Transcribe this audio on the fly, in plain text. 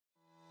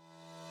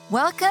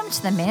Welcome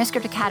to the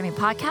Manuscript Academy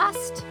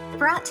podcast,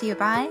 brought to you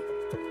by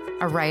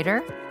a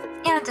writer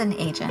and an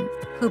agent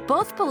who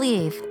both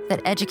believe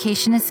that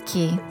education is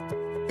key.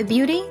 The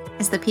beauty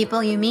is the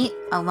people you meet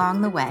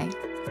along the way.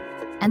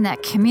 And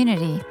that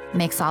community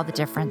makes all the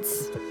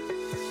difference.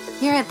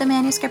 Here at the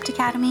Manuscript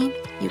Academy,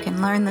 you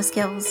can learn the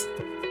skills,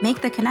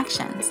 make the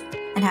connections,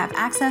 and have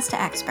access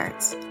to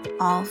experts,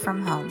 all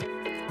from home.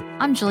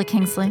 I'm Julie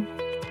Kingsley.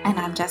 And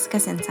I'm Jessica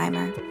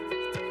Sinsheimer.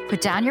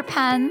 Put down your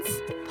pens,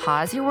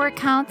 pause your word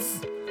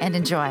counts, and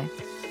enjoy.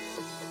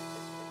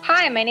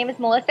 Hi, my name is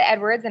Melissa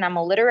Edwards, and I'm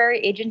a literary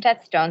agent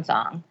at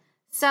Stonesong.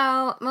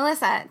 So,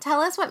 Melissa, tell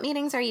us what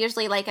meetings are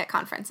usually like at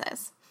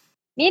conferences.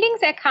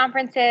 Meetings at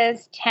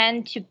conferences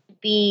tend to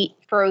be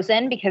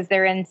frozen because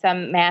they're in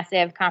some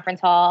massive conference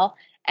hall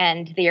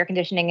and the air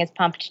conditioning is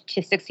pumped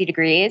to 60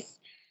 degrees.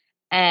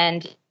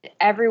 And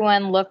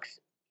everyone looks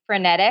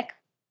frenetic,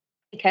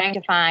 trying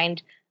to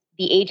find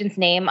the agent's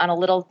name on a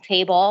little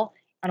table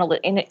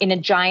in a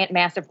giant,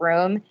 massive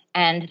room,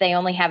 and they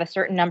only have a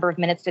certain number of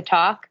minutes to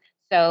talk,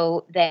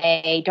 so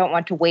they don't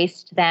want to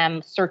waste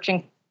them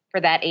searching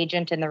for that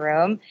agent in the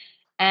room.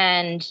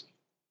 And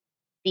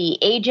the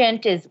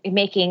agent is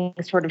making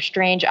sort of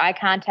strange eye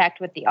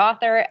contact with the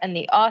author, and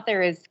the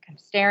author is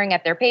staring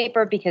at their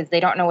paper because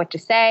they don't know what to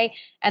say.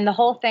 And the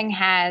whole thing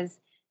has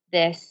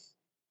this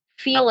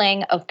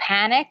feeling of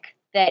panic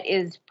that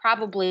is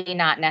probably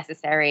not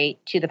necessary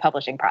to the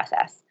publishing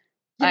process.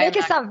 You make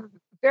it sound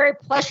very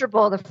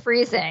pleasurable, the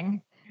freezing.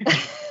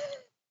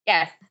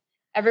 Yes.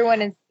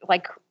 Everyone is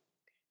like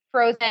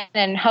frozen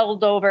and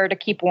huddled over to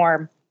keep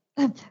warm.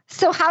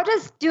 So how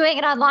does doing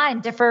it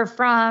online differ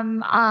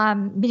from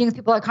meeting with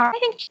people at conference? I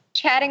think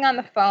chatting on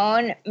the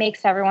phone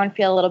makes everyone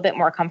feel a little bit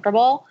more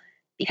comfortable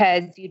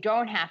because you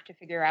don't have to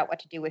figure out what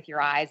to do with your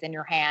eyes and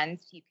your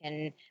hands. You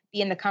can be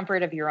in the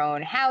comfort of your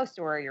own house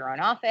or your own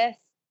office,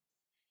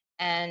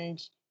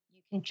 and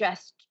you can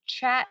just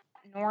chat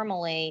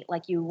normally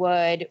like you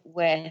would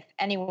with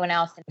anyone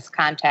else in this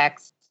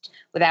context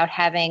without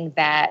having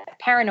that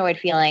paranoid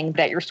feeling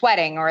that you're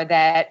sweating or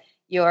that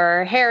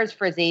your hair is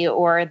frizzy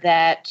or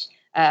that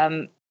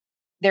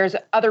there's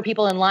other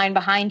people in line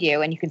behind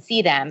you and you can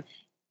see them.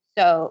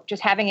 So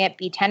just having it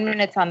be 10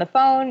 minutes on the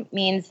phone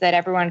means that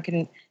everyone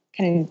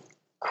can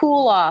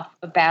cool off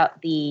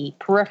about the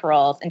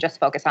peripherals and just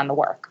focus on the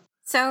work.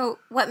 So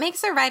what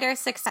makes a writer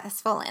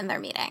successful in their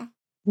meeting?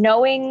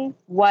 Knowing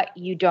what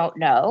you don't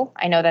know.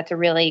 I know that's a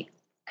really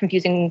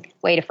confusing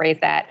way to phrase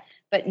that,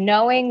 but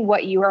knowing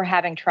what you are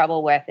having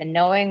trouble with and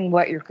knowing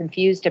what you're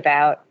confused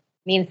about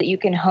means that you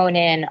can hone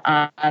in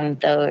on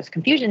those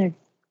confusion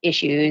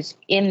issues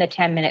in the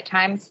 10-minute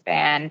time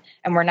span,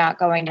 and we're not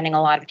spending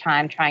a lot of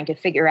time trying to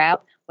figure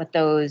out what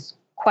those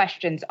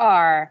questions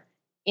are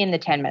in the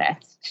 10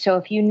 minutes. So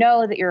if you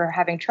know that you're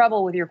having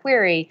trouble with your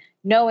query,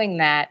 knowing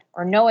that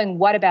or knowing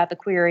what about the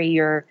query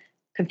you're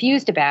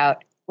confused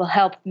about will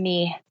help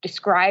me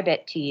describe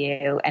it to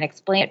you and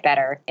explain it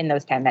better in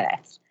those 10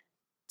 minutes.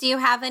 Do you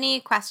have any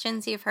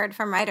questions you've heard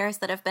from writers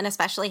that have been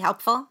especially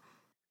helpful?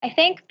 I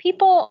think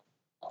people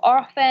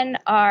often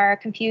are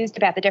confused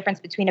about the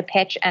difference between a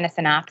pitch and a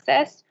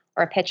synopsis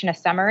or a pitch and a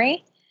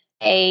summary.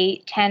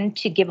 They tend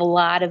to give a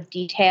lot of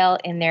detail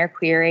in their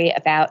query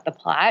about the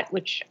plot,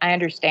 which I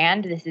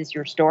understand. This is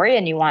your story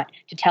and you want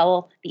to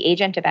tell the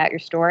agent about your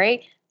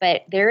story.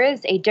 But there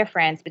is a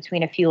difference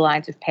between a few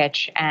lines of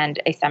pitch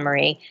and a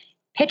summary.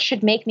 Pitch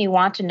should make me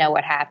want to know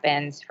what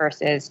happens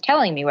versus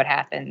telling me what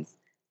happens.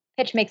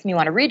 Pitch makes me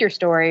want to read your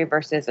story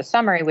versus a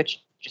summary,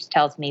 which just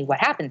tells me what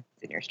happens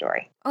in your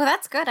story. Oh,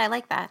 that's good. I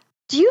like that.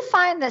 Do you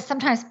find that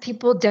sometimes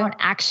people don't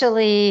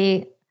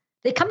actually,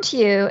 they come to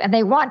you and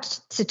they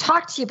want to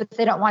talk to you, but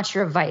they don't want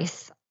your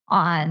advice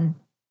on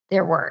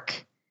their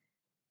work?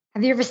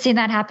 Have you ever seen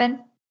that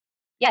happen?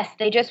 Yes,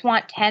 they just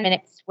want 10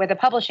 minutes with a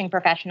publishing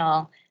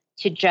professional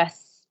to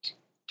just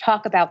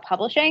talk about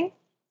publishing.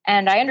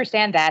 And I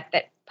understand that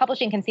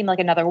publishing can seem like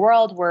another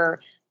world where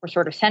we're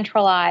sort of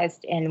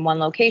centralized in one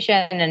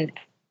location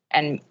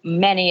and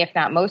many, if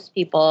not most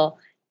people,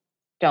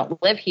 don't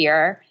live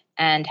here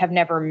and have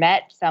never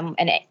met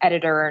an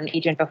editor or an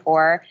agent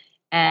before,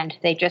 and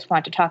they just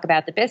want to talk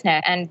about the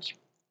business. And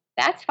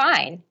that's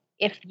fine.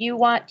 If you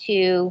want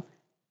to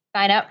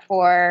sign up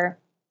for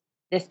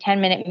this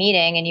 10-minute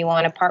meeting and you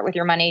want to part with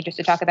your money just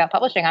to talk about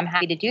publishing, I'm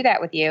happy to do that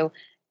with you.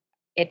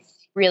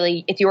 It's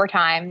your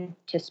time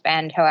to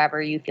spend however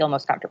you feel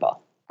most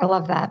comfortable. I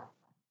love that.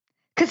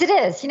 Because it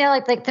is,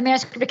 like the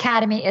Manuscript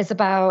Academy is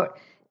about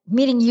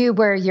meeting you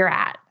where you're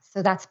at.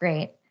 So that's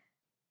great.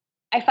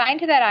 I find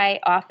that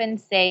I often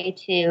say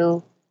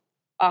to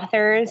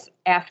authors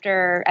at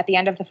the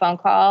end of the phone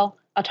call,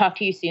 I'll talk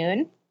to you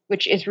soon,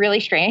 which is really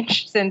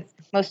strange since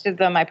most of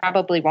them, I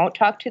probably won't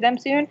talk to them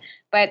soon,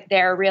 but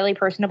they're really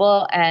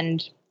personable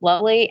and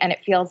lovely, and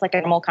it feels like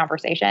a normal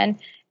conversation.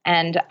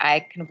 And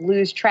I kind of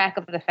lose track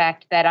of the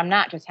fact that I'm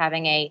not just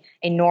having a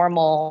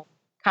normal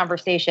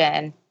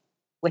conversation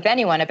with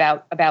anyone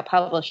about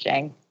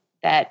publishing,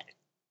 that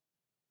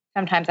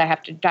sometimes I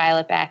have to dial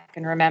it back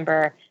and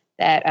remember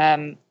that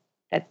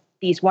that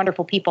these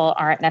wonderful people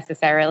aren't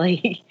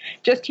necessarily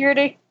just here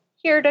to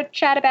here to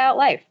chat about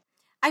life.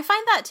 I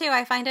find that too.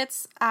 I find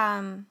it's,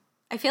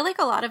 I feel like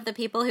a lot of the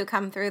people who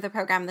come through the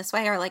program this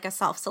way are like a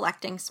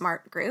self-selecting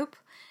smart group.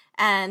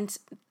 And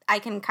I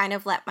can kind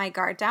of let my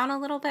guard down a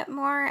little bit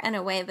more in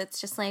a way that's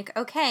just like,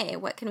 okay,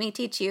 what can we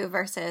teach you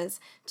versus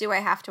do I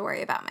have to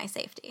worry about my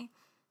safety?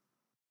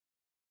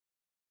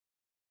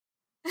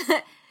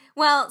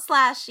 Well, /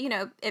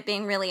 it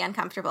being really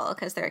uncomfortable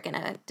because they're going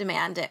to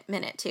demand it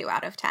minute 2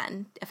 out of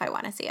 10 if I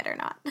want to see it or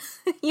not,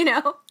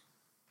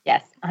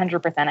 Yes,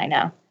 100% I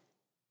know.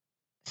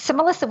 So,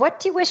 Melissa, what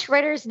do you wish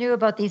writers knew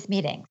about these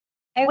meetings?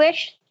 I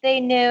wish they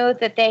knew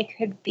that they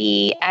could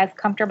be as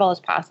comfortable as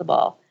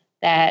possible,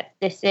 that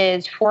this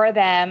is for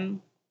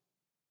them,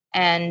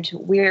 and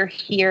we're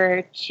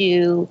here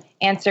to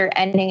answer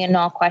any and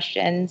all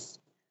questions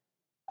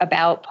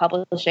about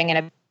publishing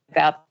and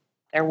about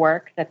their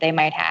work that they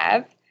might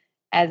have.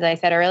 As I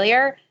said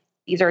earlier,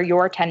 these are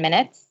your 10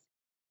 minutes,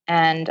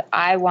 and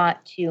I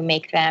want to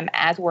make them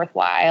as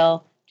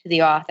worthwhile to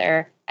the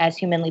author as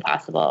humanly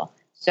possible.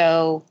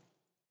 So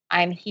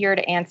I'm here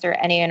to answer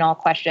any and all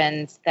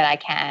questions that I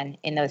can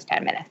in those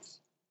 10 minutes.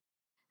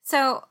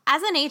 So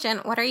as an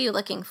agent, what are you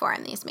looking for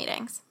in these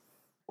meetings?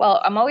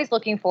 Well, I'm always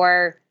looking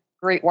for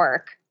great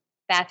work.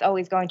 That's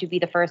always going to be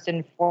the first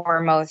and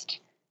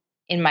foremost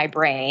in my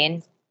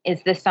brain.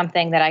 Is this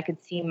something that I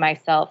could see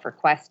myself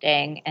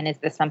requesting? And is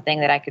this something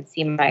that I could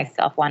see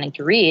myself wanting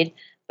to read?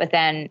 But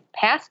then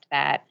past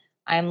that,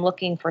 I'm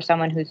looking for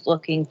someone who's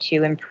looking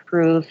to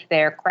improve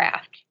their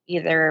craft,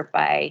 either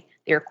by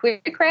their query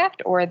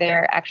craft or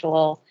their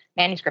actual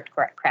manuscript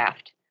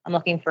craft. I'm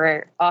looking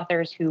for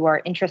authors who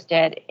are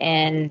interested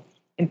in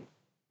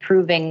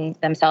improving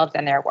themselves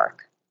and their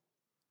work.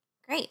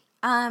 Great.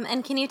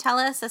 And can you tell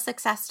us a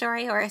success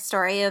story or a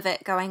story of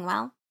it going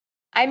well?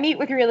 I meet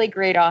with really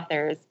great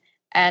authors,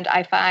 and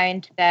I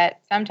find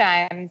that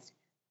sometimes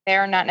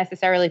they're not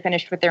necessarily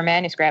finished with their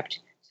manuscript.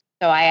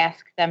 So I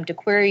ask them to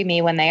query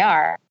me when they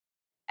are.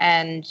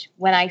 And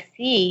when I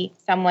see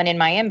someone in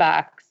my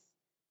inbox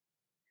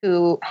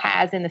who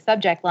has in the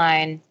subject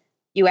line,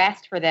 "You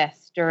asked for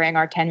this during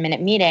our 10-minute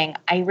meeting,"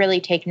 I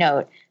really take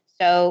note.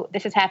 So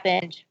this has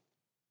happened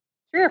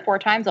 3 or 4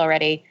 times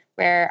already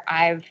where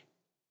I've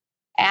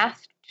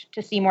asked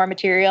to see more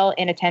material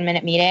in a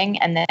 10-minute meeting,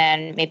 and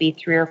then maybe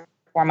 3 or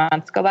 4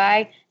 months go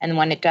by. And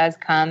when it does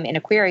come in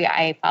a query,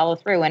 I follow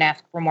through and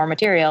ask for more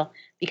material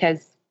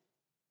because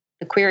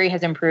the query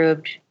has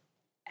improved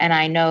and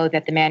I know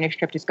that the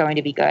manuscript is going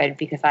to be good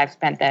because I've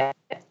spent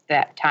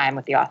that time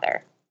with the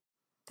author.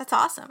 That's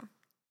awesome.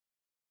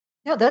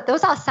 No,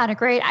 those all sounded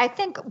great. I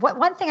think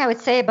one thing I would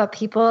say about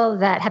people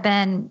that have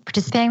been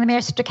participating in the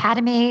Manuscript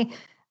Academy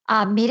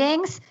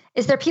meetings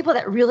is they're people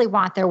that really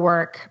want their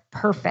work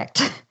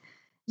perfect.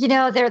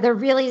 They're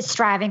really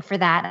striving for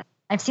that.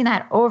 I've seen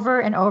that over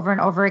and over and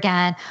over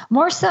again,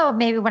 more so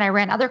maybe when I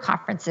ran other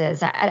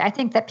conferences. I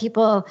think that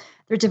people,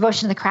 their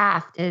devotion to the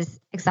craft is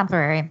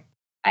exemplary.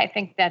 I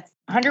think that's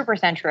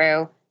 100%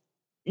 true.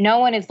 No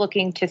one is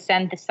looking to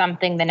send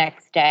something the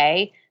next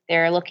day.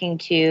 They're looking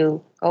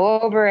to go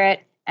over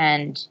it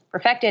and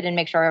perfect it and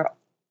make sure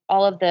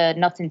all of the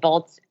nuts and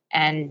bolts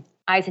and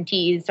I's and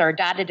T's are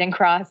dotted and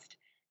crossed,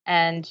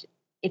 and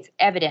it's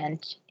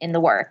evident in the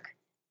work.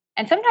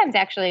 And sometimes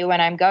actually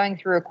when I'm going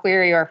through a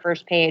query or a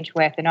first page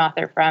with an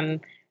author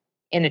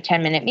in a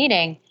 10-minute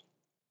meeting,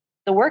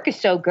 the work is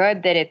so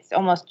good that it's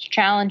almost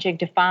challenging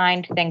to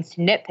find things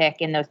to nitpick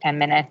in those 10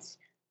 minutes.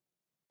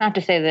 Not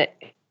to say that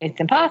it's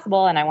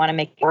impossible and I want to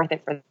make it worth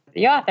it for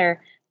the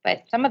author,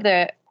 but some of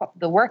the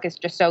work is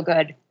just so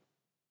good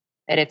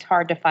that it's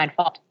hard to find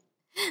fault.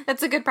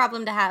 That's a good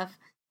problem to have.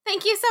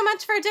 Thank you so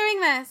much for doing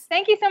this.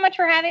 Thank you so much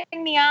for having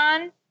me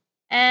on.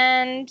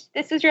 And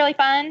this was really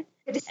fun.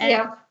 Good to see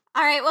you.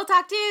 All right, we'll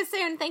talk to you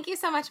soon. Thank you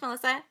so much,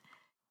 Melissa.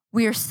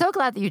 We are so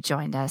glad that you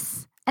joined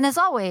us. And as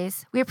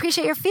always, we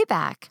appreciate your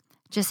feedback.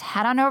 Just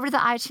head on over to the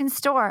iTunes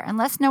store and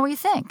let us know what you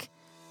think.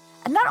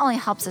 It not only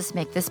helps us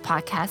make this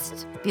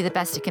podcast be the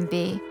best it can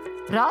be,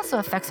 but it also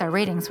affects our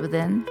ratings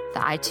within the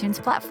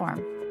iTunes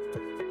platform.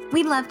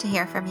 We'd love to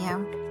hear from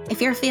you.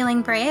 If you're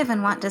feeling brave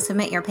and want to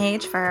submit your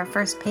page for our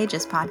First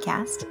Pages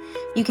podcast,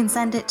 you can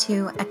send it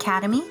to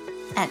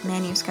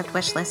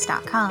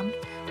academy@manuscriptwishlist.com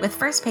with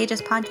First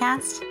Pages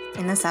podcast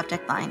in the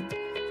subject line.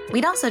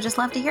 We'd also just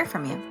love to hear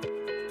from you.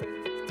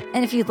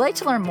 And if you'd like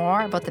to learn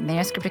more about the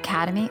Manuscript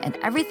Academy and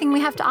everything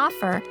we have to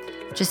offer,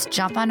 just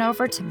jump on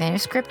over to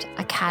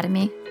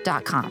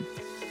manuscriptacademy.com.